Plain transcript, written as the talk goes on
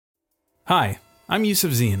Hi, I'm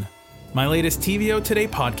Yusuf Zine. My latest TVO Today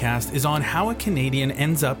podcast is on how a Canadian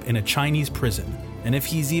ends up in a Chinese prison and if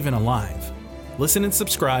he's even alive. Listen and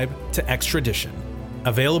subscribe to Extradition.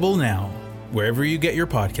 Available now, wherever you get your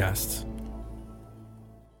podcasts.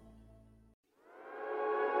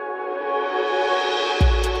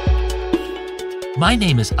 My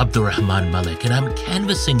name is Abdurrahman Malik, and I'm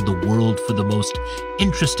canvassing the world for the most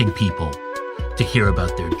interesting people to hear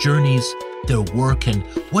about their journeys, their work, and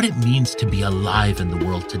what it means to be alive in the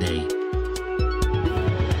world today.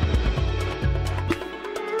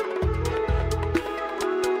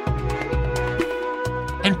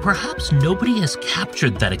 And perhaps nobody has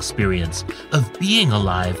captured that experience of being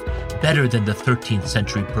alive better than the 13th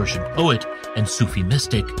century Persian poet and Sufi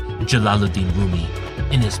mystic Jalaluddin Rumi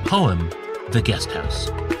in his poem, The Guest House.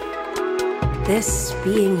 This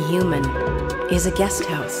being human is a guest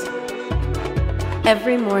house.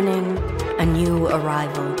 Every morning, a new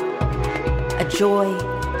arrival. A joy,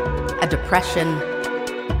 a depression,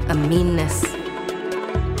 a meanness.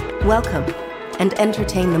 Welcome and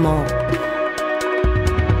entertain them all.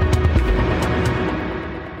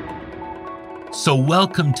 So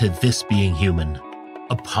welcome to This Being Human,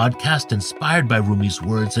 a podcast inspired by Rumi's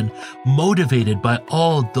words and motivated by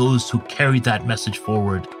all those who carry that message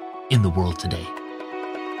forward in the world today.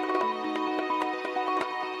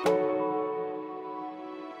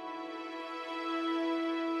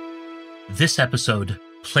 This episode,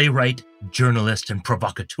 playwright, journalist, and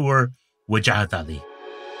provocateur, Wajahat Ali.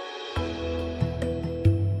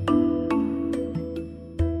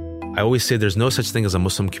 I always say there's no such thing as a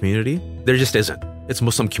Muslim community. There just isn't. It's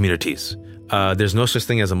Muslim communities. There's no such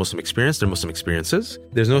thing as a Muslim experience. There are Muslim experiences.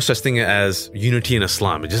 There's no such thing as unity in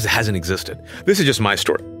Islam. It just hasn't existed. This is just my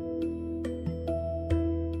story.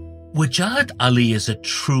 Wajahat Ali is a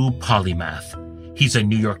true polymath. He's a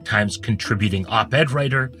New York Times contributing op-ed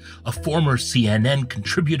writer, a former CNN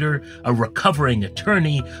contributor, a recovering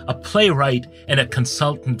attorney, a playwright, and a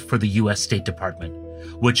consultant for the U.S. State Department.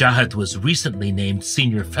 Wajahat was recently named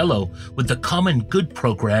Senior Fellow with the Common Good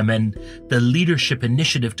Program and the Leadership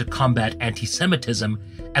Initiative to Combat Anti-Semitism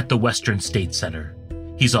at the Western State Center.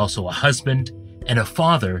 He's also a husband and a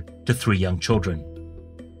father to 3 young children.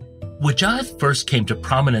 Wajahat first came to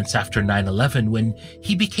prominence after 9/11 when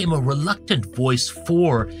he became a reluctant voice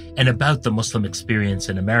for and about the Muslim experience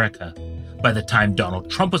in America. By the time Donald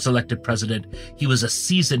Trump was elected president, he was a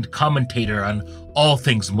seasoned commentator on all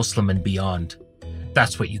things Muslim and beyond.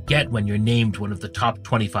 That's what you get when you're named one of the top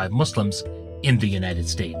 25 Muslims in the United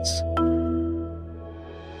States.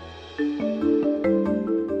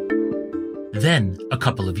 Then, a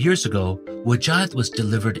couple of years ago, Wajahat was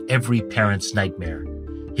delivered every parent's nightmare.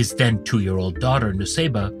 His then 2-year-old daughter,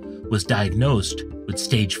 Nusayba, was diagnosed with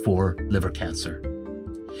stage 4 liver cancer.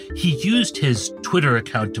 He used his Twitter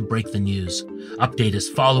account to break the news, update his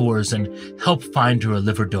followers, and help find her a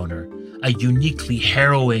liver donor, a uniquely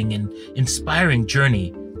harrowing and inspiring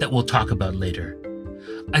journey that we'll talk about later.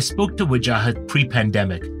 I spoke to Wajahat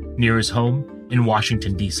pre-pandemic near his home in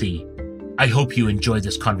Washington, D.C. I hope you enjoyed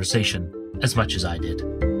this conversation as much as I did.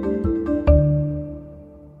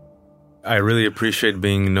 I really appreciate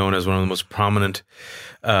being known as one of the most prominent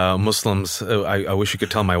Muslims. I wish you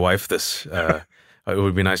could tell my wife this. It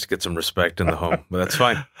would be nice to get some respect in the home, but that's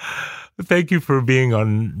fine. Thank you for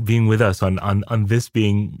being with us on This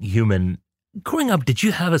Being Human. Growing up, did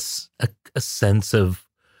you have a sense of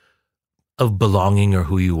belonging or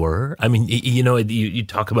who you were? I mean, you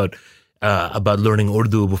talk about learning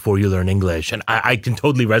Urdu before you learn English, and I can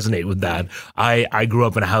totally resonate with that. I grew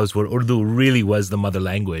up in a house where Urdu really was the mother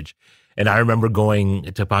language. And I remember going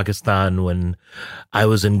to Pakistan when I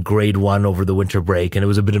was in grade 1 over the winter break, and it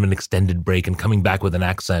was a bit of an extended break, and coming back with an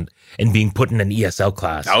accent and being put in an ESL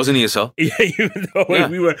class. I was in ESL. Yeah, even though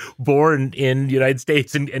we were born in the United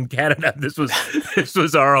States and Canada, this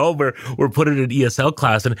was our home. We're put in an ESL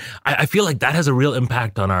class, and I feel like that has a real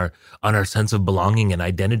impact on our sense of belonging and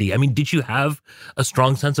identity. I mean, did you have a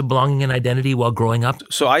strong sense of belonging and identity while growing up?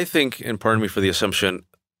 So I think, and pardon me for the assumption,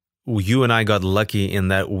 you and I got lucky in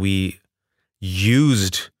that we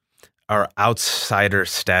used our outsider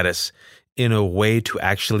status in a way to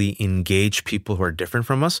actually engage people who are different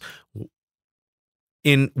from us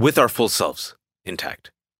with our full selves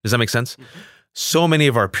intact. Does that make sense? Mm-hmm. So many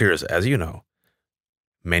of our peers, as you know,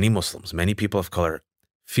 many Muslims, many people of color,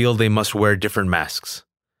 feel they must wear different masks.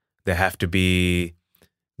 They have to be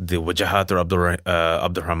the Wajahat or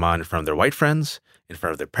Abdurrahman in front of their white friends, in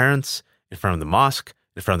front of their parents, in front of the mosque,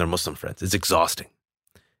 in front of their Muslim friends. It's exhausting.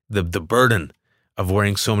 The burden of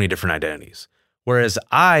wearing so many different identities. Whereas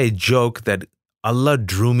I joke that Allah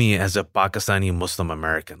drew me as a Pakistani Muslim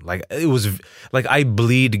American. Like it was like I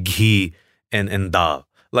bleed ghee and dal.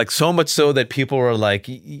 Like so much so that people were like,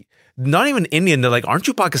 not even Indian. They're like, aren't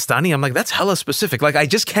you Pakistani? I'm like, that's hella specific. Like I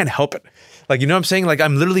just can't help it. Like, you know what I'm saying? Like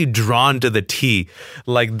I'm literally drawn to the tea.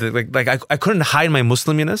 Like I couldn't hide my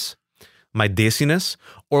Musliminess, my desiness,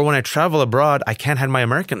 or when I travel abroad, I can't hide my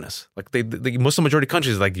Americanness. Like the Muslim majority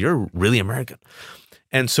countries, like you're really American.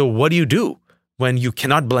 And so what do you do when you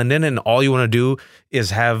cannot blend in and all you want to do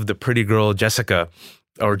is have the pretty girl Jessica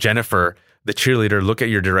or Jennifer, the cheerleader, look at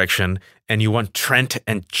your direction, and you want Trent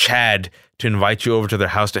and Chad to invite you over to their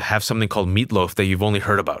house to have something called meatloaf that you've only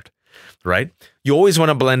heard about, right? You always want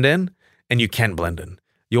to blend in and you can't blend in.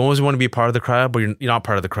 You always want to be part of the crowd, but you're not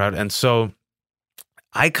part of the crowd. And so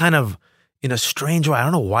I kind of, in a strange way, I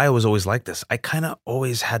don't know why I was always like this. I kind of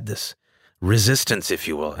always had this resistance, if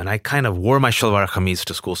you will. And I kind of wore my shalwar kameez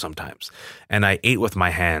to school sometimes. And I ate with my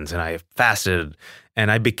hands and I fasted. And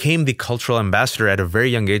I became the cultural ambassador at a very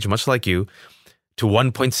young age, much like you, to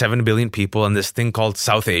 1.7 billion people in this thing called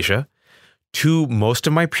South Asia, to most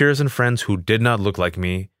of my peers and friends who did not look like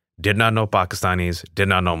me, did not know Pakistanis, did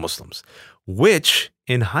not know Muslims, which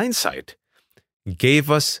in hindsight gave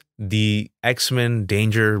us the X-Men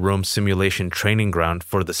Danger Room simulation training ground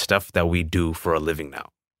for the stuff that we do for a living now.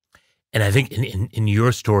 And I think in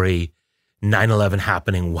your story, 9/11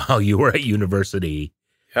 happening while you were at university,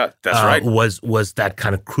 yeah, that's right, was that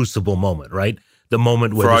kind of crucible moment, right? The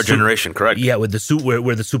moment where for our generation, correct? Yeah, with the suit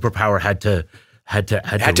where the superpower had to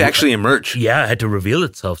actually emerge. Yeah, had to reveal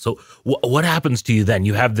itself. So what happens to you then?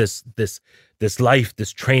 You have this life,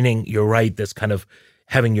 this training. You're right. This kind of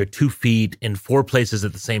having your 2 feet in 4 places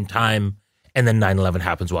at the same time. And then 9/11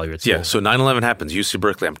 happens while you're at school. Yeah, so 9/11 happens. UC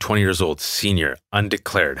Berkeley, I'm 20 years old, senior,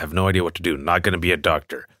 undeclared, have no idea what to do, not going to be a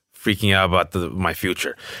doctor, freaking out about my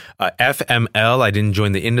future. FML, I didn't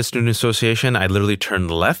join the Indus Student Association. I literally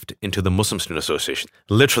turned left into the Muslim Student Association.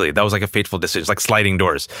 Literally, that was like a fateful decision. It's like sliding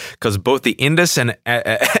doors. Because both the Indus and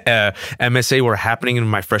MSA were happening in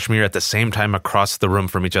my freshman year at the same time across the room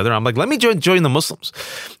from each other. I'm like, let me join the Muslims.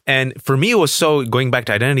 And for me, it was so, going back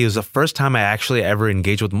to identity, it was the first time I actually ever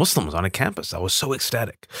engaged with Muslims on a campus. I was so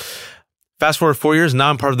ecstatic. Fast forward 4 years,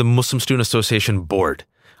 now I'm part of the Muslim Student Association board.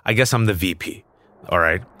 I guess I'm the VP. All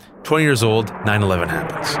right. 20 years old, 9/11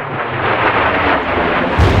 happens.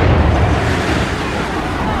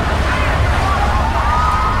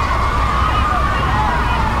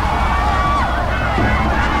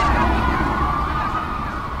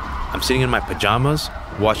 I'm sitting in my pajamas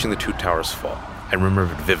watching the two towers fall. I remember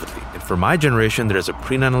it vividly. And for my generation, there's a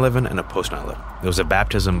pre-9/11 and a post-9/11. There was a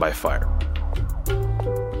baptism by fire.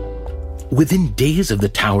 Within days of the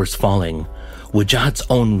towers falling, Wajahat's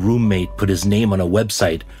own roommate put his name on a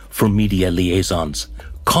website for media liaisons.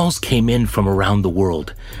 Calls came in from around the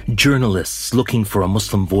world, journalists looking for a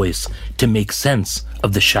Muslim voice to make sense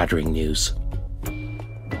of the shattering news.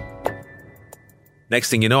 Next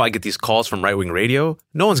thing you know, I get these calls from right-wing radio.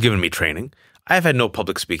 No one's given me training. I've had no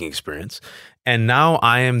public speaking experience. And now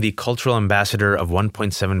I am the cultural ambassador of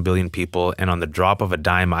 1.7 billion people. And on the drop of a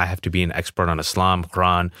dime, I have to be an expert on Islam,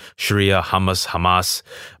 Quran, Sharia, hummus, Hamas,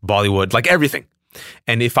 Bollywood, like everything.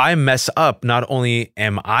 And if I mess up, not only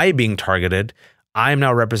am I being targeted, I'm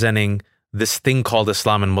now representing this thing called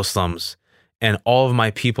Islam and Muslims. And all of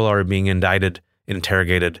my people are being indicted,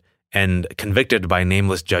 interrogated, and convicted by a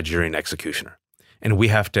nameless judge, jury, and executioner. And we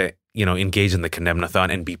have to, engage in the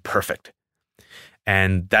Condemnathon and be perfect.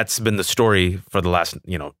 And that's been the story for the last,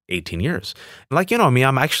 18 years. Like, me,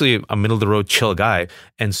 I'm actually a middle of the road chill guy.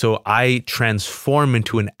 And so I transform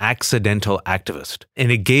into an accidental activist.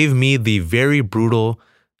 And it gave me the very brutal,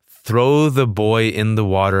 throw the boy in the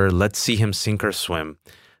water, let's see him sink or swim,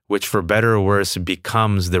 which for better or worse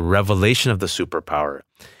becomes the revelation of the superpower,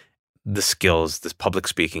 the skills, the public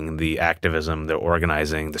speaking, the activism, the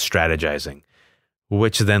organizing, the strategizing,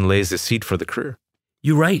 which then lays the seed for the career.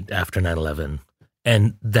 You write after 9/11.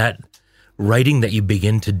 And that writing that you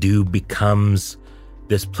begin to do becomes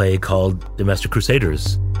this play called Domestic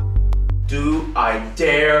Crusaders. Do I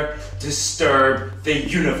dare disturb the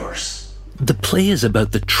universe? The play is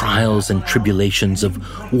about the trials and tribulations of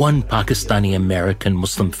one Pakistani American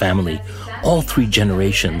Muslim family, all 3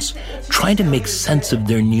 generations, trying to make sense of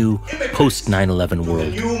their new post-9/11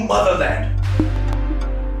 world. New motherland.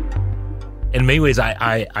 In many ways,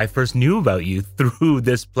 I first knew about you through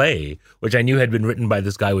this play, which I knew had been written by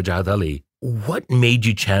this guy, Wajahat Ali. What made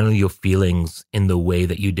you channel your feelings in the way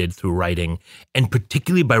that you did through writing, and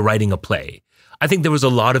particularly by writing a play? I think there was a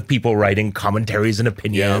lot of people writing commentaries and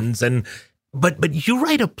opinions, but you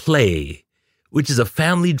write a play, which is a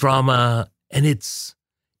family drama, and it's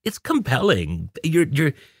compelling.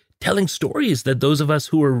 You're telling stories that those of us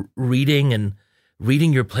who were reading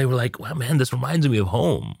your play were like, wow, man, this reminds me of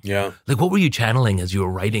home. Yeah. Like, what were you channeling as you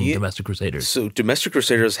were writing Domestic Crusaders? So Domestic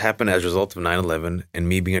Crusaders happened as a result of 9/11 and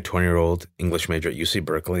me being a 20-year-old English major at UC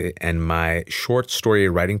Berkeley and my short story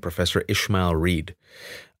writing professor, Ishmael Reed.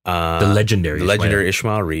 The legendary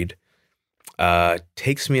Ishmael Reed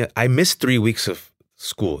takes me. I missed 3 weeks of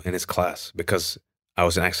school in his class because I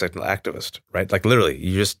was an accidental activist, right? Like literally,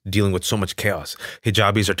 you're just dealing with so much chaos.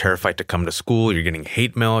 Hijabis are terrified to come to school. You're getting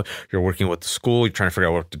hate mail. You're working with the school. You're trying to figure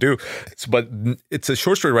out what to do. But it's a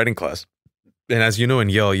short story writing class. And as you know, in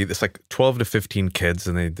Yale, it's like 12 to 15 kids,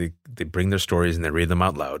 and they bring their stories and they read them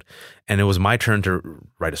out loud. And it was my turn to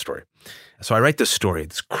write a story. So I write this story,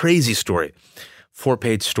 this crazy story,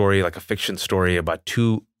 4-page story, like a fiction story about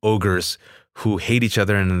two ogres who hate each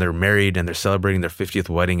other and they're married and they're celebrating their 50th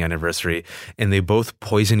wedding anniversary, and they both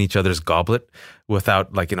poison each other's goblet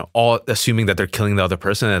without all assuming that they're killing the other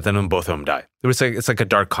person, and then both of them die. It's like a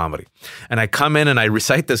dark comedy. And I come in and I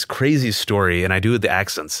recite this crazy story and I do the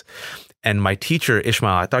accents. And my teacher,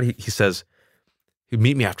 Ishmael, I thought he says, he'd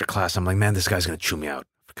meet me after class. I'm like, man, this guy's going to chew me out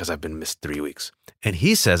because I've been missed 3 weeks. And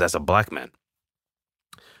he says, as a black man,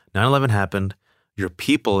 9/11 happened. Your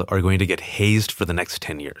people are going to get hazed for the next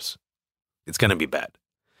 10 years. It's going to be bad.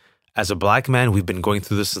 As a black man, we've been going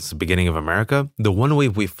through this since the beginning of America. The one way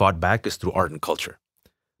we've fought back is through art and culture,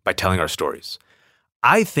 by telling our stories.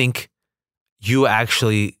 I think you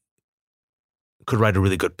actually could write a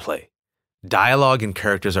really good play. Dialogue and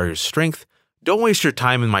characters are your strength. Don't waste your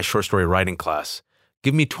time in my short story writing class.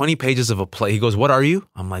 Give me 20 pages of a play. He goes, what are you?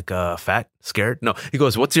 I'm like, fat, scared. No. He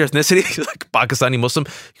goes, what's your ethnicity? He's like, Pakistani Muslim.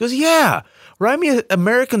 He goes, yeah. Write me an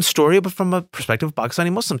American story, but from a perspective of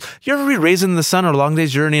Pakistani Muslims. You ever read Raisin in the Sun or Long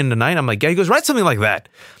Day's Journey into Night? I'm like, yeah. He goes, write something like that.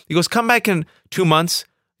 He goes, come back in 2 months.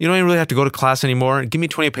 You don't even really have to go to class anymore. Give me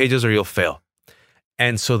 20 pages or you'll fail.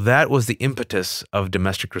 And so that was the impetus of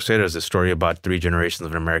Domestic Crusaders, a story about 3 generations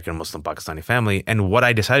of an American Muslim Pakistani family. And what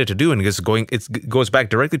I decided to do, and it goes back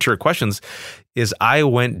directly to your questions, is I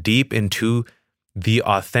went deep into the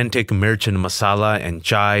authentic mirch and masala and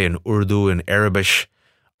chai and Urdu and Arabic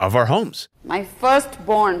of our homes. My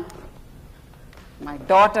firstborn, my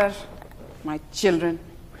daughter, my children,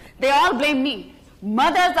 they all blame me.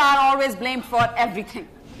 Mothers are always blamed for everything.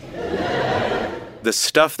 The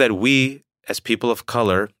stuff that we, as people of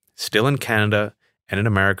color, still in Canada and in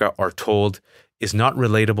America, are told is not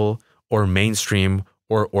relatable or mainstream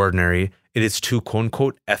or ordinary. It is too, quote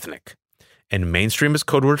unquote, ethnic. And mainstream is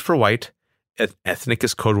code word for white. Ethnic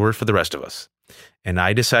is code word for the rest of us. And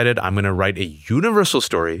I decided I'm going to write a universal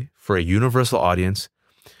story for a universal audience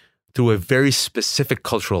through a very specific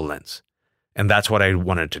cultural lens. And that's what I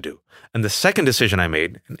wanted to do. And the second decision I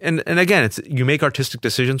made, and again, you make artistic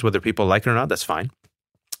decisions, whether people like it or not, that's fine,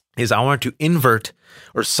 is I wanted to invert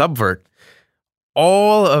or subvert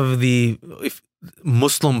all of the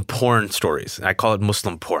Muslim porn stories. I call it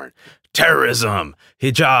Muslim porn. Terrorism,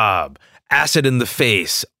 hijab, acid in the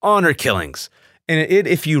face, honor killings. And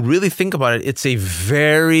if you really think about it, it's a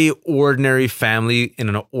very ordinary family in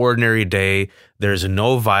an ordinary day. There's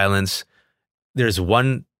no violence. There's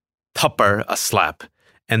one thappar, a slap,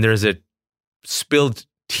 and there's a spilled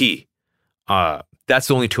tea. That's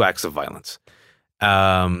the only 2 acts of violence.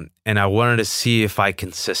 And I wanted to see if I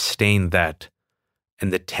can sustain that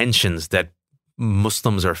and the tensions that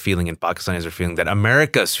Muslims are feeling and Pakistanis are feeling, that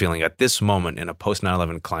America is feeling at this moment in a post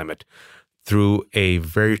 9/11 climate, through a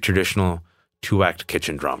very traditional 2-act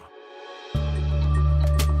kitchen drama.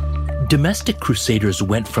 Domestic Crusaders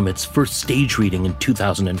went from its first stage reading in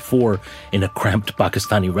 2004 in a cramped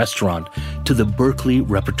Pakistani restaurant to the Berkeley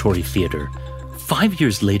Repertory Theater. 5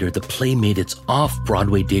 years later, the play made its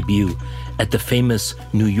off-Broadway debut at the famous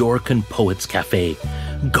New Yorker Poets Cafe,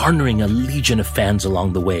 garnering a legion of fans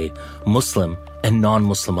along the way, Muslim and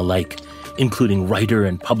non-Muslim alike, including writer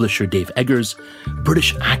and publisher Dave Eggers,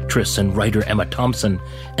 British actress and writer Emma Thompson,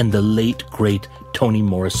 and the late, great Toni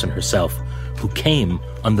Morrison herself, who came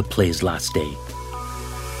on the play's last day.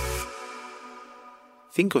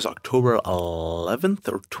 I think it was October 11th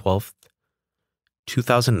or 12th,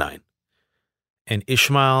 2009. And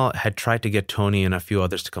Ishmael had tried to get Toni and a few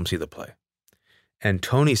others to come see the play. And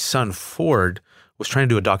Tony's son, Ford, was trying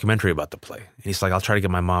to do a documentary about the play. And he's like, I'll try to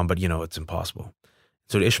get my mom, but it's impossible.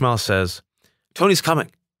 So Ishmael says, Tony's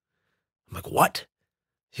coming. I'm like, what?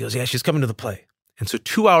 He goes, yeah, she's coming to the play. And so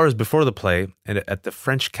 2 hours before the play, at the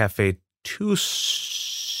French Cafe, 2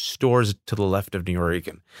 stores to the left of New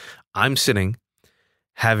Yorker, I'm sitting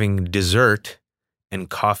having dessert and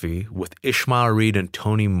coffee with Ishmael Reed and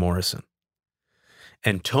Toni Morrison.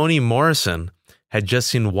 And Toni Morrison had just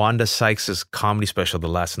seen Wanda Sykes' comedy special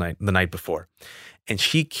the night before. And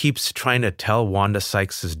she keeps trying to tell Wanda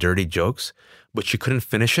Sykes' dirty jokes, but she couldn't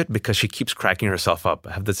finish it because she keeps cracking herself up.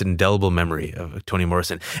 I have this indelible memory of Toni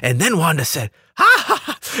Morrison. And then Wanda said, ha ha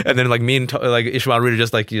ha. And then like me and like Ishmael Reed are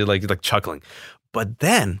just like chuckling. But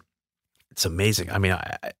then it's amazing. I mean,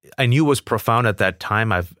 I knew it was profound at that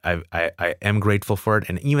time. I am grateful for it.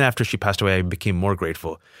 And even after she passed away, I became more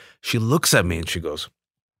grateful. She looks at me and she goes,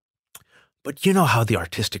 but you know how the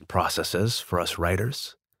artistic process is for us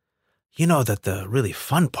writers? You know that the really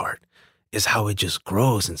fun part is how it just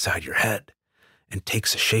grows inside your head and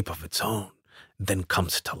takes a shape of its own, then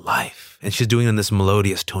comes to life. And she's doing it in this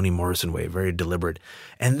melodious Toni Morrison way, very deliberate.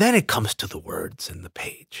 And then it comes to the words and the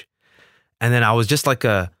page. And then I was just like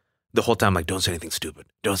the whole time, like, don't say anything stupid.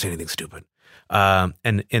 Don't say anything stupid.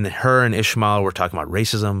 And her and Ishmael were talking about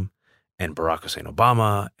racism and Barack Hussein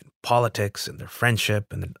Obama and politics and their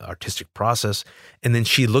friendship and the artistic process. And then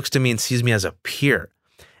she looks to me and sees me as a peer.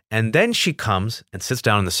 And then she comes and sits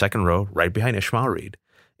down in the second row right behind Ishmael Reed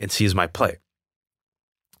and sees my play,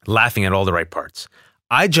 laughing at all the right parts.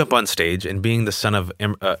 I jump on stage and being the son of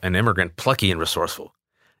an immigrant, plucky and resourceful,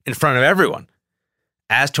 in front of everyone.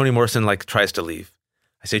 As Toni Morrison like tries to leave,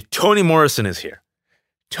 I say, Toni Morrison is here.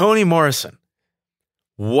 Toni Morrison,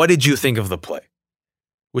 what did you think of the play?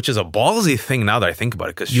 Which is a ballsy thing now that I think about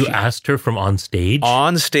it. Because you asked her from on stage?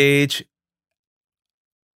 On stage,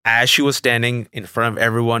 as she was standing in front of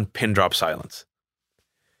everyone, pin drop silence.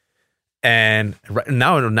 And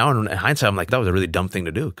now in hindsight, I'm like, that was a really dumb thing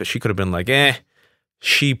to do because she could have been like,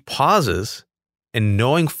 She pauses and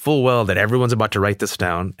knowing full well that everyone's about to write this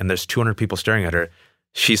down and there's 200 people staring at her,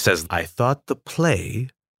 she says, I thought the play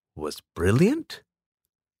was brilliant,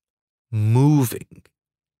 moving,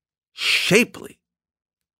 shapely,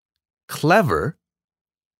 clever,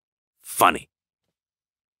 funny.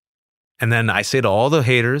 And then I say to all the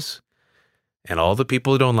haters and all the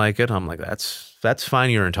people who don't like it, I'm like, that's fine.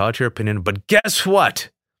 You're entitled to your opinion. But guess what?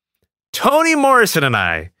 Toni Morrison and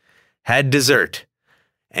I had dessert.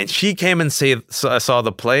 And she came and saw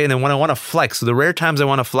the play. And then when I want to flex, the rare times I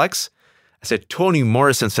want to flex, I said, Toni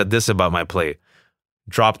Morrison said this about my play.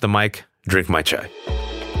 Drop the mic, drink my chai.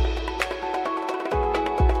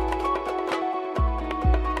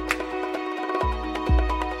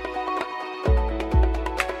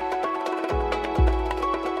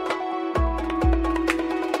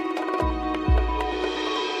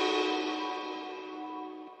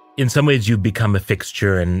 In some ways, you've become a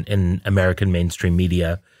fixture in American mainstream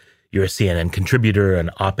media. You're a CNN contributor,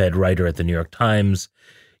 an op-ed writer at the New York Times.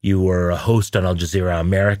 You were a host on Al Jazeera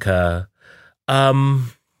America.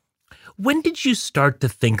 When did you start to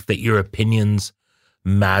think that your opinions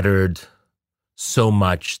mattered so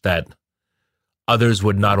much that others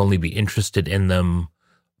would not only be interested in them,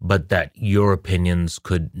 but that your opinions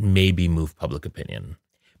could maybe move public opinion?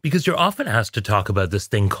 Because you're often asked to talk about this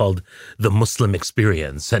thing called the Muslim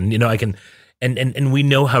experience. And, you know, and we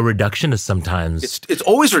know how reductionist sometimes. It's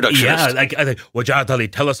always reductionist. Yeah, like I think, Wajahat Ali,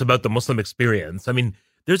 tell us about the Muslim experience. I mean,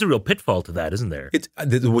 there's a real pitfall to that, isn't there?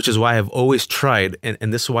 Which is why I've always tried,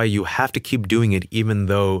 and this is why you have to keep doing it even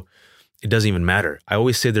though it doesn't even matter. I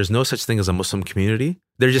always say there's no such thing as a Muslim community.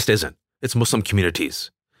 There just isn't. It's Muslim communities.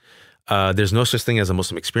 There's no such thing as a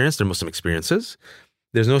Muslim experience. There are Muslim experiences.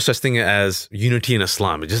 There's no such thing as unity in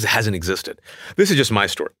Islam. It just hasn't existed. This is just my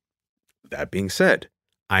story. That being said,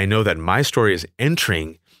 I know that my story is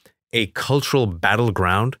entering a cultural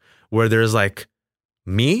battleground where there's like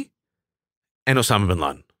me and Osama bin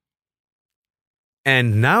Laden.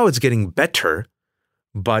 And now it's getting better,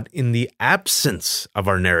 but in the absence of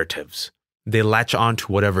our narratives, they latch on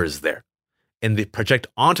to whatever is there. And they project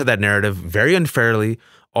onto that narrative very unfairly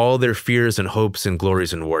all their fears and hopes and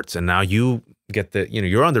glories and warts. And now you get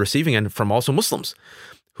you're on the receiving end from also Muslims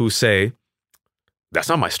who say, that's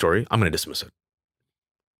not my story. I'm going to dismiss it.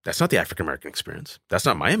 That's not the African-American experience. That's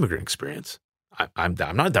not my immigrant experience. I'm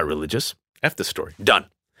not that religious. F the story. Done.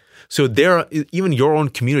 So even your own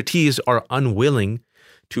communities are unwilling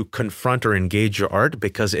to confront or engage your art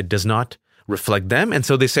because it does not reflect them. And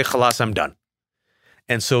so they say, khalas, I'm done.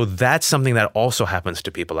 And so that's something that also happens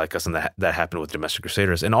to people like us, and that happened with Domestic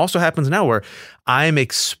Crusaders, and also happens now where I'm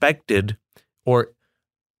expected, or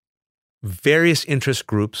various interest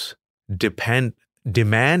groups demand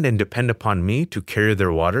and depend upon me to carry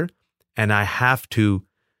their water, and I have to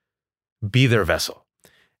be their vessel.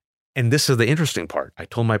 And this is the interesting part. I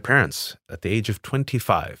told my parents at the age of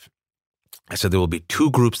 25, I said there will be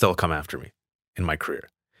two groups that will come after me in my career.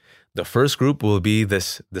 The first group will be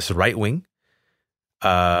this right wing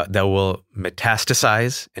that will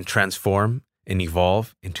metastasize and transform and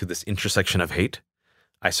evolve into this intersection of hate.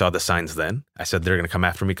 I saw the signs then. I said they're going to come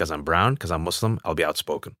after me because I'm brown, because I'm Muslim. I'll be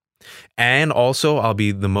outspoken. And also, I'll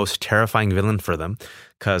be the most terrifying villain for them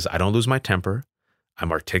because I don't lose my temper.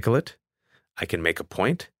 I'm articulate. I can make a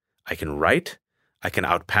point. I can write. I can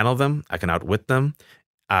outpanel them. I can outwit them.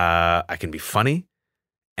 I can be funny.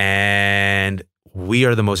 And we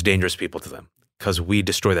are the most dangerous people to them because we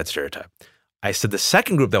destroy that stereotype. I said the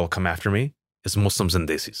second group that will come after me is Muslims and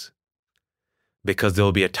Desis. Because there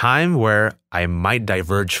will be a time where I might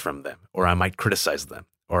diverge from them, or I might criticize them,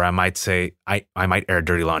 or I might say, I might air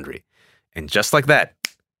dirty laundry. And just like that,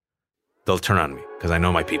 they'll turn on me because I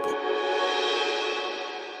know my people.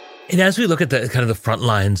 And as we look at the kind of the front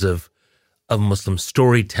lines of Muslim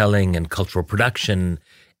storytelling and cultural production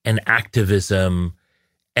and activism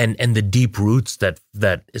and the deep roots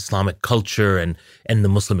that Islamic culture and the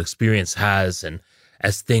Muslim experience has, and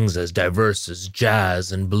as things as diverse as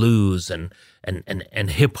jazz and blues and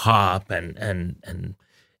hip hop and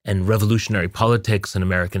revolutionary politics in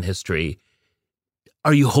American history,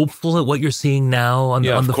 are you hopeful at what you're seeing now on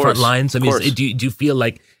the front lines? I mean, do you feel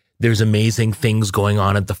like there's amazing things going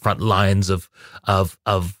on at the front lines of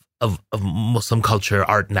Muslim culture,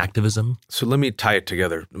 art, and activism? So let me tie it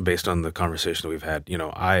together based on the conversation that we've had. You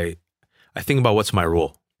know, I think about what's my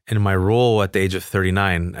role. And my role at the age of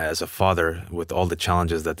 39 as a father with all the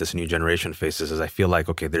challenges that this new generation faces is I feel like,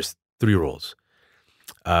 okay, there's three roles.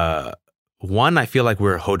 One, I feel like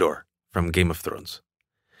we're Hodor from Game of Thrones.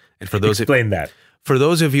 And for those Explain that. For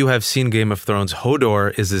those of you who have seen Game of Thrones,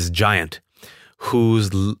 Hodor is this giant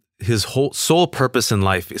his whole sole purpose in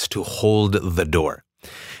life is to hold the door.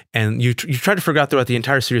 And you try to figure out throughout the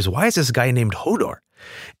entire series, why is this guy named Hodor?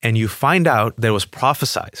 And you find out that it was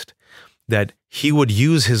prophesized that he would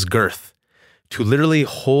use his girth to literally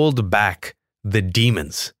hold back the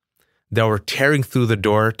demons that were tearing through the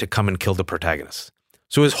door to come and kill the protagonist.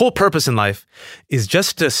 So his whole purpose in life is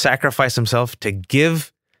just to sacrifice himself to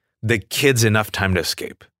give the kids enough time to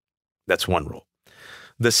escape. That's one role.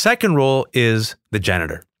 The second role is the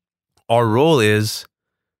janitor. Our role is,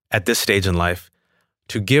 at this stage in life,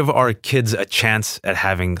 to give our kids a chance at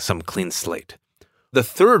having some clean slate. The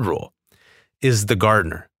third role is the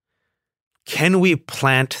gardener. Can we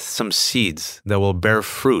plant some seeds that will bear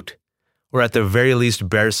fruit, or at the very least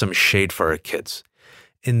bear some shade for our kids?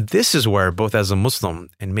 And this is where, both as a Muslim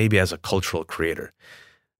and maybe as a cultural creator,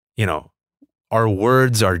 you know, our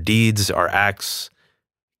words, our deeds, our acts,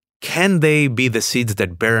 can they be the seeds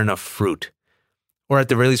that bear enough fruit, or at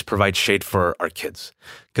the very least provide shade for our kids?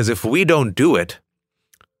 Because if we don't do it,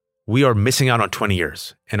 we are missing out on 20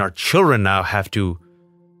 years. And our children now have to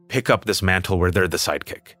pick up this mantle where they're the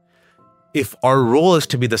sidekick. If our role is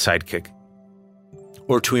to be the sidekick,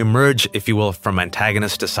 or to emerge, if you will, from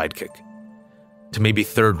antagonist to sidekick, to maybe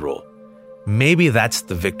third role, maybe that's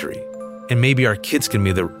the victory. And maybe our kids can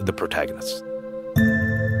be the protagonists.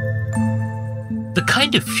 The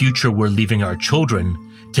kind of future we're leaving our children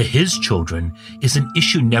to his children is an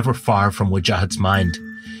issue never far from Wajahat's mind.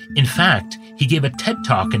 In fact, he gave a TED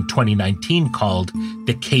Talk in 2019 called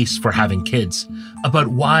The Case for Having Kids, about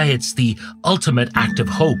why it's the ultimate act of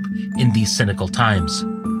hope in these cynical times.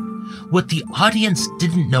 What the audience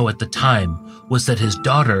didn't know at the time was that his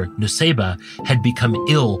daughter, Nusayba, had become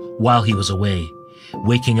ill while he was away,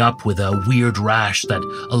 waking up with a weird rash that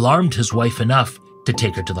alarmed his wife enough to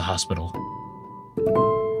take her to the hospital.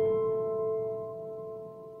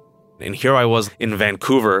 And here I was in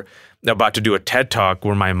Vancouver about to do a TED Talk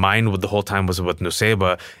where my mind the whole time was with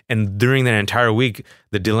Nusayba. And during that entire week,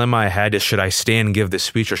 the dilemma I had is, should I stay and give this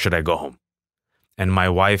speech or should I go home? And my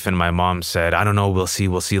wife and my mom said, I don't know, we'll see.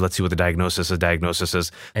 Let's see what the diagnosis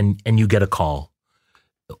is. And you get a call.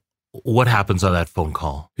 What happens on that phone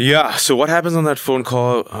call? Yeah, so what happens on that phone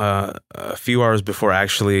call a few hours before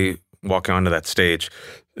actually walking onto that stage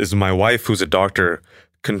is my wife, who's a doctor,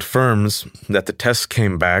 confirms that the test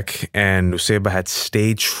came back and Nusayba had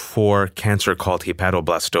stage 4 cancer called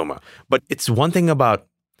hepatoblastoma. But it's one thing about,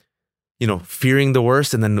 fearing the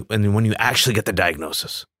worst and then when you actually get the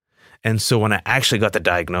diagnosis. And so when I actually got the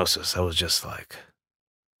diagnosis, I was just like,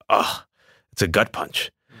 it's a gut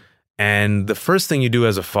punch. And the first thing you do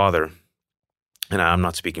as a father, and I'm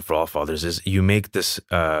not speaking for all fathers, is you make this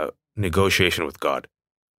negotiation with God.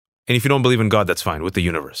 And if you don't believe in God, that's fine, with the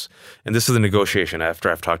universe. And this is the negotiation after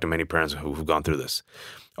I've talked to many parents who've gone through this.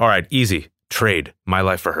 All right, easy, trade my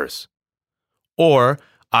life for hers. Or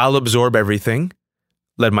I'll absorb everything,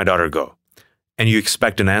 let my daughter go. And you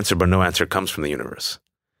expect an answer, but no answer comes from the universe.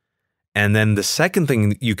 And then the second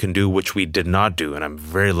thing you can do, which we did not do, and I'm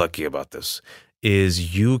very lucky about this,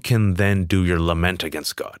 is you can then do your lament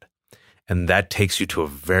against God. And that takes you to a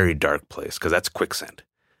very dark place, because that's quicksand.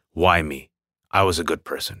 Why me? I was a good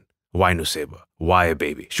person. Why Nusayba? Why a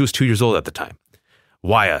baby? She was 2 years old at the time.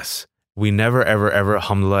 Why us? We never, ever, ever,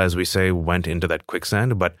 alhamdulillah, as we say, went into that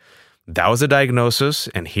quicksand. But that was a diagnosis.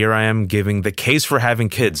 And here I am giving the case for having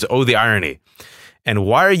kids. Oh, the irony. And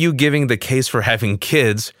why are you giving the case for having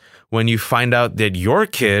kids when you find out that your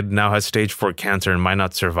kid now has stage 4 cancer and might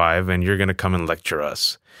not survive, and you're going to come and lecture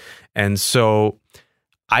us? And so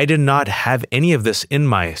I did not have any of this in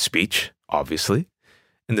my speech, obviously.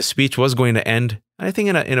 And the speech was going to end, I think,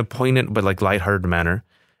 in a poignant but like lighthearted manner.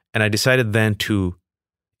 And I decided then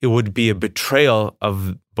it would be a betrayal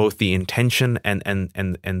of both the intention and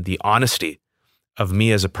the honesty of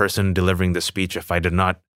me as a person delivering the speech if I did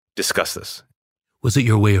not discuss this. Was it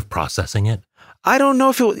your way of processing it? I don't know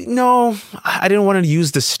if no, I didn't want to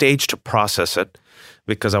use the stage to process it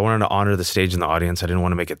because I wanted to honor the stage and the audience. I didn't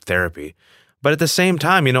want to make it therapy. But at the same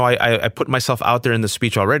time, I put myself out there in the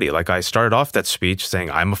speech already. Like, I started off that speech saying,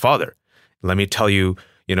 I'm a father. Let me tell you,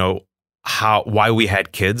 why we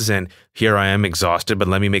had kids, and here I am exhausted, but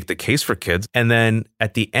let me make the case for kids. And then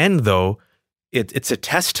at the end, though, it's a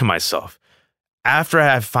test to myself. After I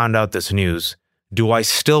have found out this news, do I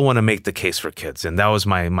still want to make the case for kids? And that was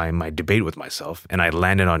my debate with myself, and I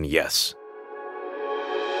landed on yes.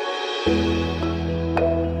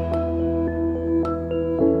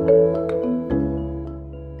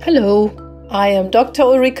 Hello, I am Dr.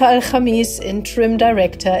 Ulrika Al-Khamis, Interim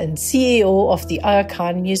Director and CEO of the Aga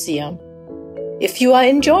Khan Museum. If you are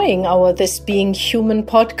enjoying our This Being Human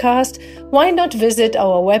podcast, why not visit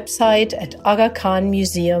our website at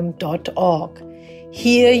agakhanmuseum.org.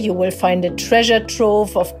 Here you will find a treasure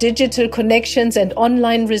trove of digital connections and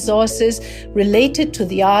online resources related to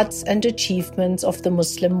the arts and achievements of the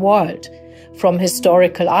Muslim world, from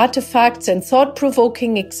historical artifacts and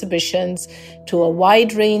thought-provoking exhibitions to a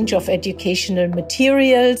wide range of educational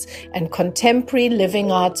materials and contemporary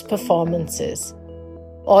living arts performances.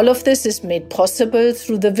 All of this is made possible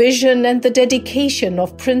through the vision and the dedication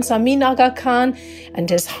of Prince Amin Aga Khan and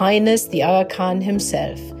His Highness the Aga Khan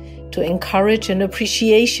himself, to encourage an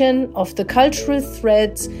appreciation of the cultural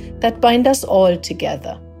threads that bind us all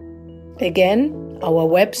together. Again, our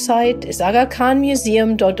website is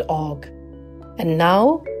agakhanmuseum.org. And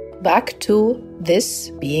now, back to This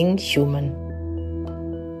Being Human.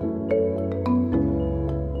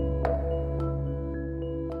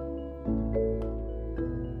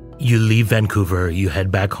 You leave Vancouver, you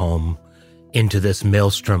head back home into this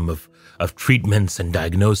maelstrom of treatments and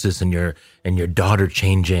diagnosis and your daughter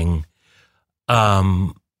changing.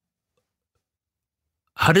 How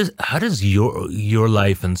does your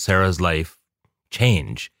life and Sarah's life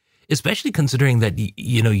change? Especially considering that,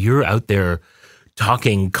 you're out there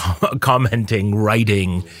talking, commenting,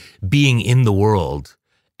 writing, being in the world.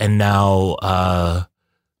 And now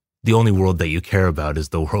the only world that you care about is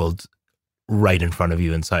the world right in front of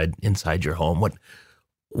you inside your home. What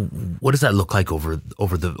does that look like over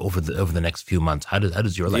the next few months? How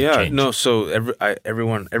does your life change? No. So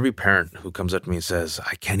every parent who comes up to me and says,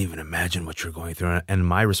 I can't even imagine what you're going through. And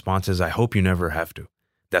my response is, I hope you never have to.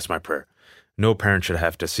 That's my prayer. No parent should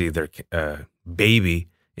have to see their baby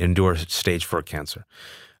endure stage 4 cancer.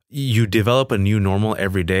 You develop a new normal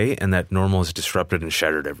every day, and that normal is disrupted and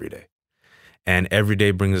shattered every day. And every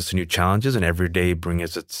day brings us new challenges, and every day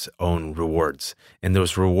brings its own rewards. And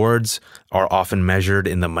those rewards are often measured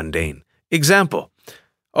in the mundane. Example,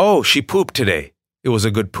 oh, she pooped today. It was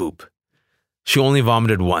a good poop. She only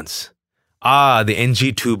vomited once. The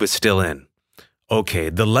NG tube is still in. Okay,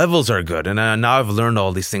 the levels are good. And now I've learned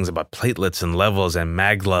all these things about platelets and levels and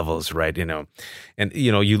mag levels, right? I'm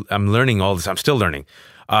learning all this. I'm still learning.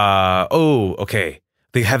 Okay.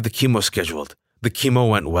 They have the chemo scheduled. The chemo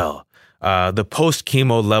went well. The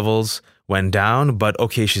post-chemo levels went down, but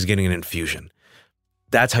okay, she's getting an infusion.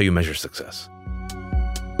 That's how you measure success.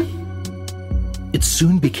 It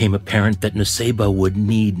soon became apparent that Nusseibah would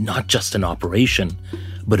need not just an operation,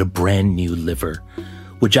 but a brand new liver.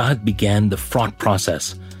 Wajahat began the fraught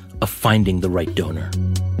process of finding the right donor.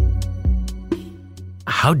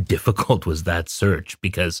 How difficult was that search?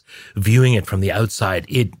 Because viewing it from the outside,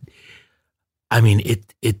 it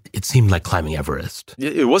seemed like climbing Everest.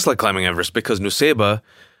 It was like climbing Everest because Nusseibah,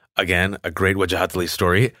 again, a great Wajahat Ali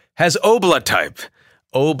story, has O blood type.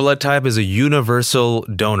 O blood type is a universal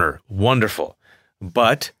donor. Wonderful.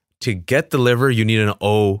 But to get the liver, you need an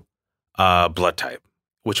O blood type,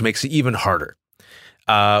 which makes it even harder.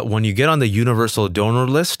 When you get on the universal donor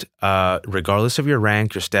list, regardless of your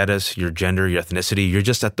rank, your status, your gender, your ethnicity, you're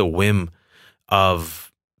just at the whim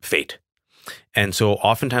of fate. And so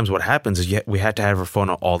oftentimes what happens is we had to have her phone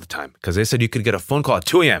all the time because they said you could get a phone call at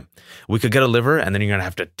 2 a.m. We could get a liver and then you're going to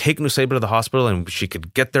have to take Nusseibah to the hospital and she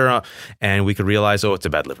could get there and we could realize, it's a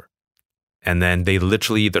bad liver. And then they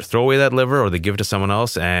literally either throw away that liver or they give it to someone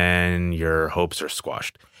else and your hopes are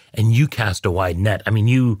squashed. And you cast a wide net. I mean,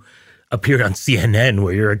 you appeared on CNN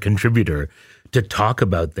where you're a contributor to talk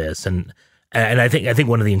about this. And I think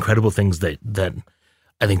one of the incredible things that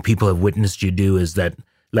I think people have witnessed you do is that,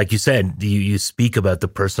 like you said, you speak about the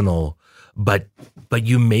personal, but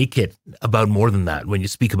you make it about more than that when you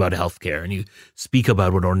speak about healthcare and you speak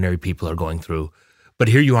about what ordinary people are going through. But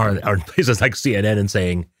here you are in places like CNN and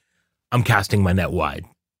saying, I'm casting my net wide.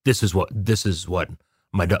 This is what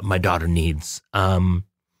my daughter needs.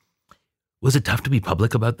 Was it tough to be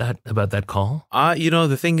public about that call?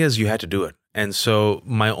 The thing is, you had to do it. And so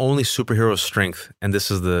my only superhero strength, and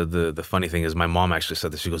this is the funny thing, is my mom actually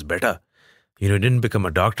said this. She goes, Beta, you didn't become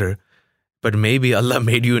a doctor, but maybe Allah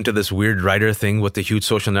made you into this weird writer thing with the huge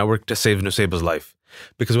social network to save Nusayba's life.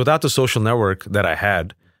 Because without the social network that I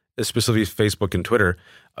had, specifically Facebook and Twitter,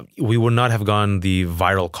 we would not have gone the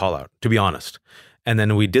viral call out, to be honest. And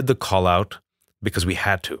then we did the call out because we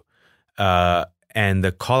had to. And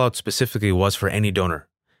the call out specifically was for any donor.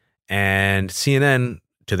 And CNN,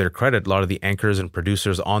 to their credit, a lot of the anchors and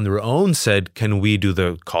producers on their own said, can we do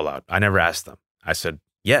the call out? I never asked them. I said,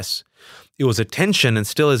 yes. It was a tension and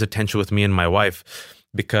still is a tension with me and my wife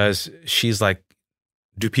because she's like,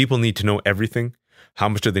 do people need to know everything? How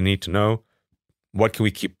much do they need to know? What can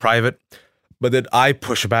we keep private? But then I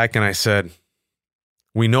pushed back and I said,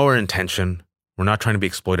 we know our intention. We're not trying to be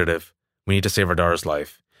exploitative. We need to save our daughter's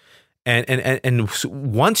life. And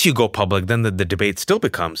once you go public, then the debate still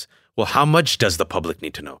becomes, well, how much does the public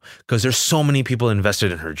need to know? Because there's so many people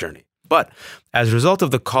invested in her journey. But as a result of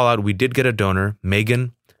the call out, we did get a donor,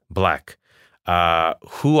 Megan Black,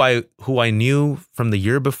 who I knew from the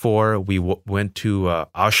year before. We went to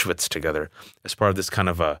Auschwitz together as part of this kind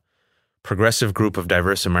of a progressive group of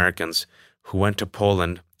diverse Americans who went to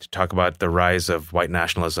Poland to talk about the rise of white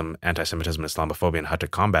nationalism, anti-Semitism, Islamophobia, and how to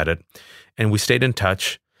combat it. And we stayed in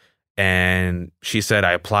touch. And she said,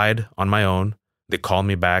 I applied on my own. They called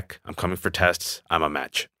me back. I'm coming for tests. I'm a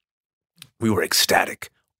match. We were ecstatic.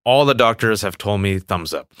 All the doctors have told me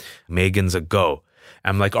thumbs up. Megan's a go.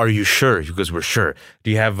 I'm like, are you sure? She goes, we're sure.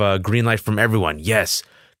 Do you have a green light from everyone? Yes.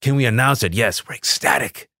 Can we announce it? Yes. We're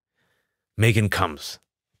ecstatic. Megan comes.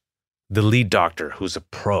 The lead doctor, who's a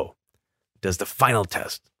pro, does the final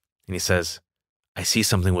test. And he says, I see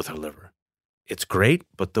something with her liver. It's great,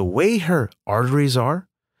 but the way her arteries are,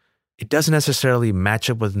 it doesn't necessarily match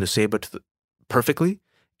up with Nusayba perfectly,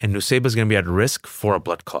 and Nusayba's going to be at risk for a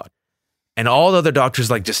blood clot. And all the other doctors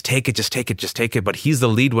like, just take it. But he's the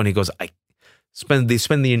lead one. He goes, they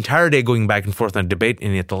spend the entire day going back and forth on a debate,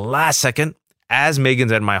 and at the last second, as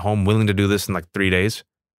Megan's at my home, willing to do this in like 3 days,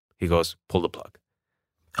 he goes, pull the plug.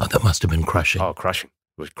 Oh, that must have been crushing. Oh, crushing.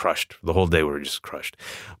 It was crushed. The whole day we were just crushed.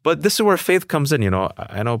 But this is where faith comes in.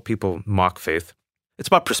 I know people mock faith. It's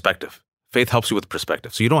about perspective. Faith helps you with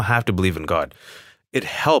perspective. So you don't have to believe in God. It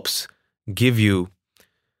helps you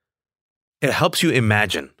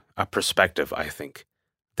imagine a perspective, I think,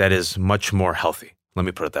 that is much more healthy. Let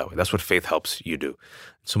me put it that way. That's what faith helps you do.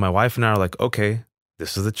 So my wife and I are like, okay,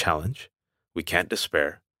 this is the challenge. We can't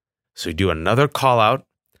despair. So we do another call out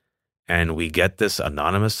and we get this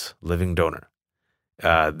anonymous living donor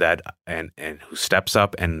that who steps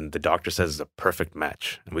up, and the doctor says is a perfect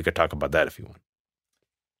match. And we could talk about that if you want.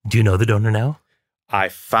 Do you know the donor now? I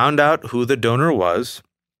found out who the donor was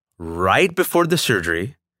right before the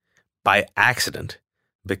surgery by accident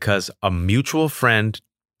because a mutual friend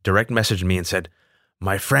direct messaged me and said,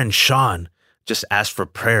 my friend Sean just asked for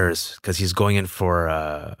prayers because he's going in for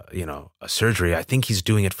a surgery. I think he's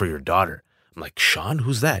doing it for your daughter. I'm like, Sean,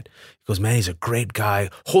 who's that? He goes, man, he's a great guy.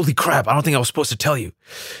 Holy crap, I don't think I was supposed to tell you.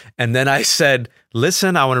 And then I said,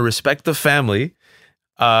 listen, I want to respect the family.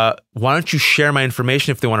 Why don't you share my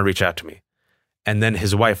information if they want to reach out to me? And then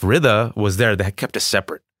his wife, Rida, was there. They had kept us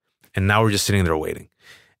separate. And now we're just sitting there waiting.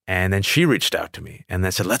 And then she reached out to me and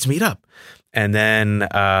then said, let's meet up. And then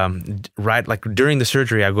during the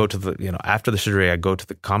surgery, I go to after the surgery, I go to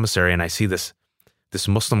the commissary and I see this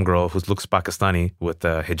Muslim girl who looks Pakistani with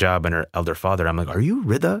a hijab and her elder father. I'm like, are you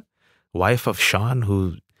Rida, wife of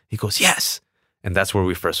Sean? He goes, yes. And that's where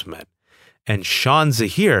we first met. And Sean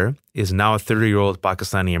Zahir is now a 30-year-old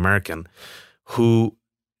Pakistani American who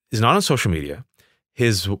is not on social media.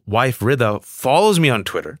 His wife, Rida, follows me on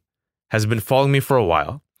Twitter, has been following me for a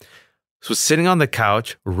while. So sitting on the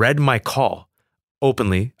couch, read my call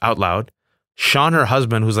openly, out loud. Sean, her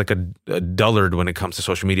husband, who's like a dullard when it comes to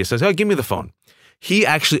social media, says, oh, give me the phone. He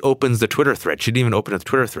actually opens the Twitter thread. She didn't even open the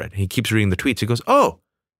Twitter thread. He keeps reading the tweets. He goes, oh,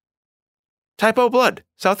 typo blood,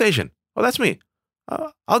 South Asian. Oh, that's me.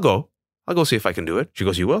 I'll go see if I can do it. She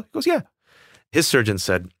goes, you will? He goes, yeah. His surgeon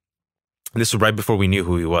said, This was right before we knew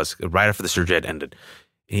who he was, right after the surgery had ended.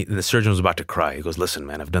 The surgeon was about to cry. He goes, listen,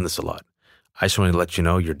 man, I've done this a lot. I just wanted to let you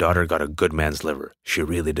know your daughter got a good man's liver. She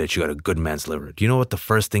really did. She got a good man's liver. Do you know what the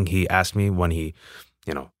first thing he asked me when he,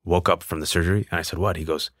 woke up from the surgery? And I said, what? He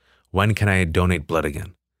goes, when can I donate blood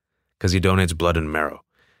again? Because he donates blood and marrow.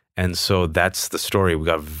 And so that's the story. We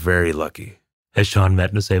got very lucky. Has Sean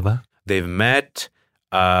met Nusseibeh? They've met.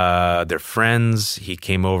 They're friends. He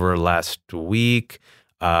came over last week.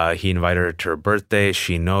 He invited her to her birthday.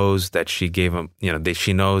 She knows that she gave him,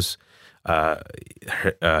 she knows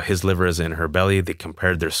his liver is in her belly. They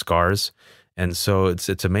compared their scars. And so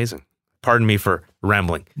it's amazing. Pardon me for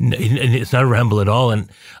rambling. And it's not a ramble at all.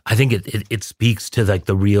 And I think it speaks to like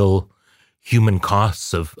the real human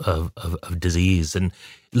costs of disease. And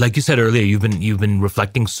like you said earlier, you've been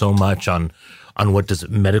reflecting so much on what does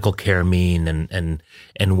medical care mean and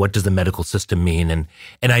what does the medical system mean. And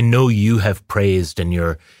I know you have praised in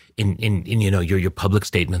your public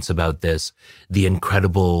statements about this, the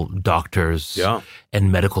incredible doctors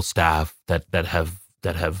and medical staff that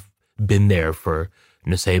have been there for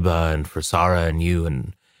Nusseibeh and for Sarah and you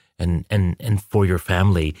and for your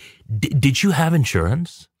family. Did you have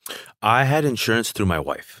insurance? I had insurance through my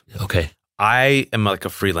wife. Okay. I am like a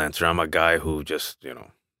freelancer. I'm a guy who just,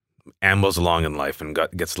 ambles along in life and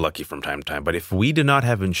gets lucky from time to time. But if we did not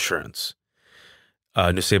have insurance,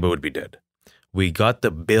 Nusseibeh would be dead. We got the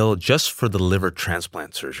bill just for the liver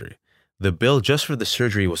transplant surgery. The bill just for the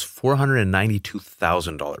surgery was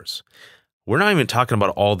 $492,000. We're not even talking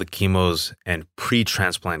about all the chemos and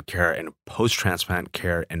pre-transplant care and post-transplant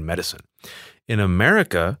care and medicine. In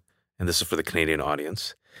America, and this is for the Canadian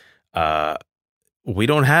audience, we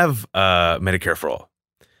don't have Medicare for all.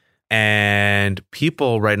 And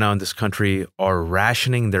people right now in this country are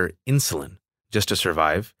rationing their insulin just to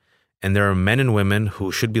survive. And there are men and women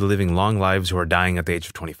who should be living long lives who are dying at the age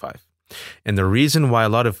of 25. And the reason why a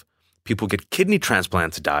lot of people get kidney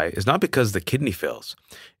transplants die is not because the kidney fails.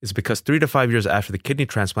 It's because 3 to 5 years after the kidney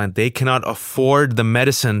transplant, they cannot afford the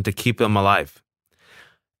medicine to keep them alive.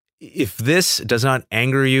 If this does not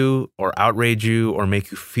anger you or outrage you or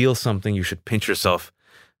make you feel something, you should pinch yourself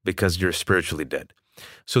because you're spiritually dead.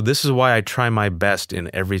 So this is why I try my best in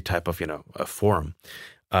every type of, a forum,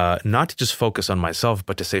 not to just focus on myself,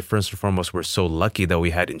 but to say, first and foremost, we're so lucky that we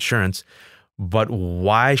had insurance, but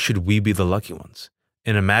why should we be the lucky ones?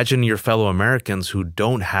 And imagine your fellow Americans who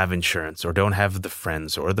don't have insurance or don't have the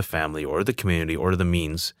friends or the family or the community or the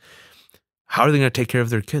means. How are they going to take care of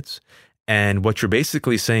their kids? And what you're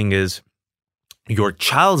basically saying is your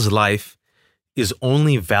child's life is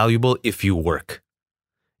only valuable if you work.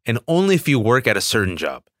 And only if you work at a certain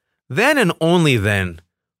job. Then and only then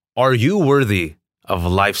are you worthy of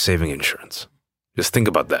life-saving insurance. Just think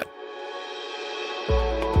about that.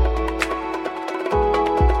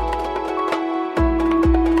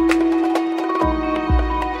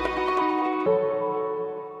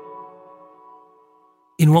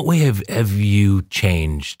 In what way have you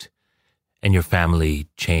changed and your family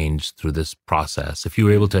changed through this process? If you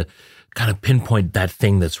were able to kind of pinpoint that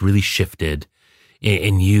thing that's really shifted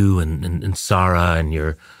in you and Sarah and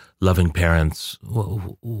your loving parents,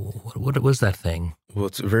 what was that thing? Well,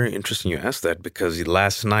 it's very interesting you asked that because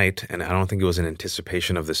last night, and I don't think it was in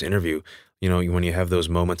anticipation of this interview, when you have those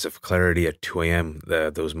moments of clarity at 2 a.m.,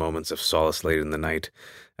 those moments of solace late in the night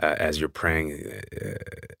as you're praying,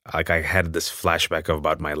 like I had this flashback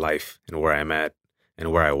about my life and where I'm at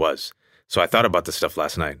and where I was. So I thought about this stuff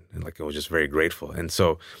last night and I was just very grateful. And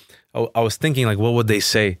so I was thinking what would they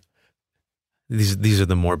say? These are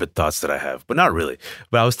the morbid thoughts that I have, but not really.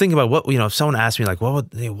 But I was thinking about what, if someone asked me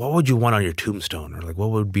what would you want on your tombstone or what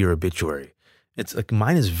would be your obituary? It's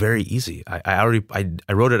mine is very easy. I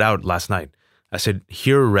wrote it out last night. I said,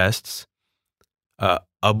 here rests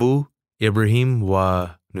Abu Ibrahim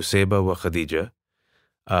wa Nusseibeh wa Khadija,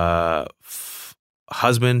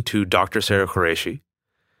 husband to Dr. Sarah Qureshi.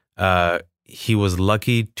 He was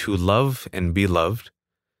lucky to love and be loved.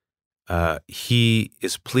 He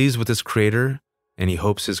is pleased with his creator, and he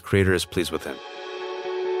hopes his creator is pleased with him.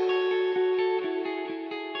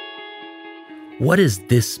 What is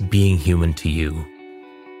this being human to you?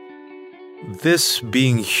 This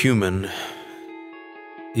being human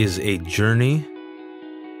is a journey,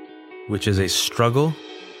 which is a struggle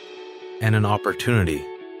and an opportunity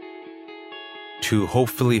to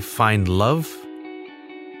hopefully find love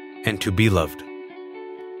and to be loved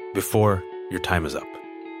before your time is up.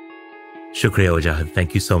 Shukriya, Wajahat.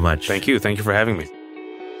 Thank you so much. Thank you. Thank you for having me.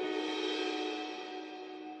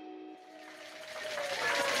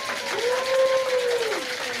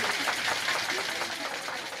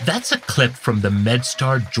 That's a clip from the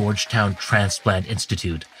MedStar Georgetown Transplant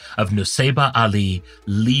Institute of Nusseibeh Ali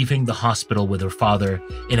leaving the hospital with her father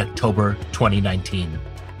in October 2019.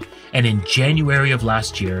 And in January of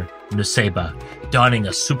last year, Nusseibeh, donning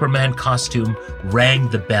a Superman costume, rang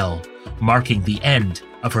the bell, marking the end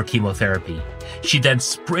of her chemotherapy. She then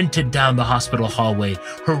sprinted down the hospital hallway,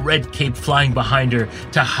 her red cape flying behind her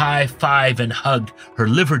to high-five and hug her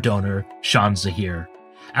liver donor, Sean Zahir.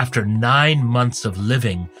 After 9 months of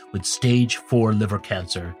living with stage 4 liver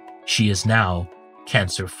cancer, she is now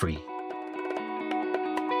cancer-free.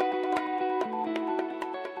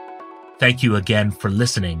 Thank you again for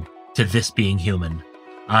listening to This Being Human.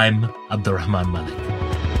 I'm Abdurrahman Malik.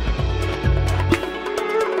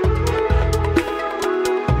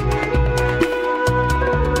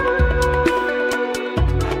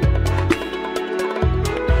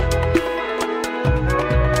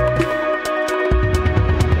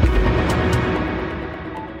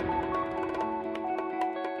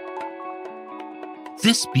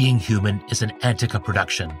 This Being Human is an Antica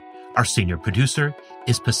production. Our senior producer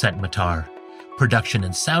is Pasent Matar. Production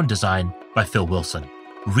and sound design by Phil Wilson.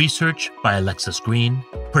 Research by Alexis Green.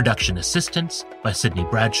 Production assistance by Sydney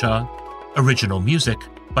Bradshaw. Original music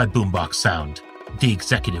by Boombox Sound. The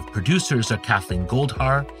executive producers are Kathleen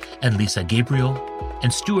Goldhar and Lisa Gabriel,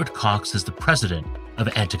 and Stuart Cox is the president of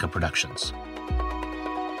Antica Productions.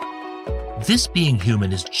 This Being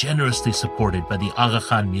Human is generously supported by the Aga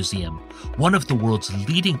Khan Museum, one of the world's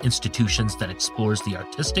leading institutions that explores the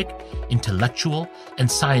artistic, intellectual, and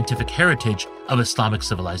scientific heritage of Islamic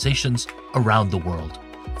civilizations around the world.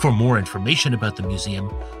 For more information about the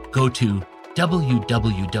museum, go to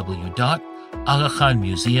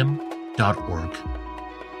www.agakhanmuseum.org.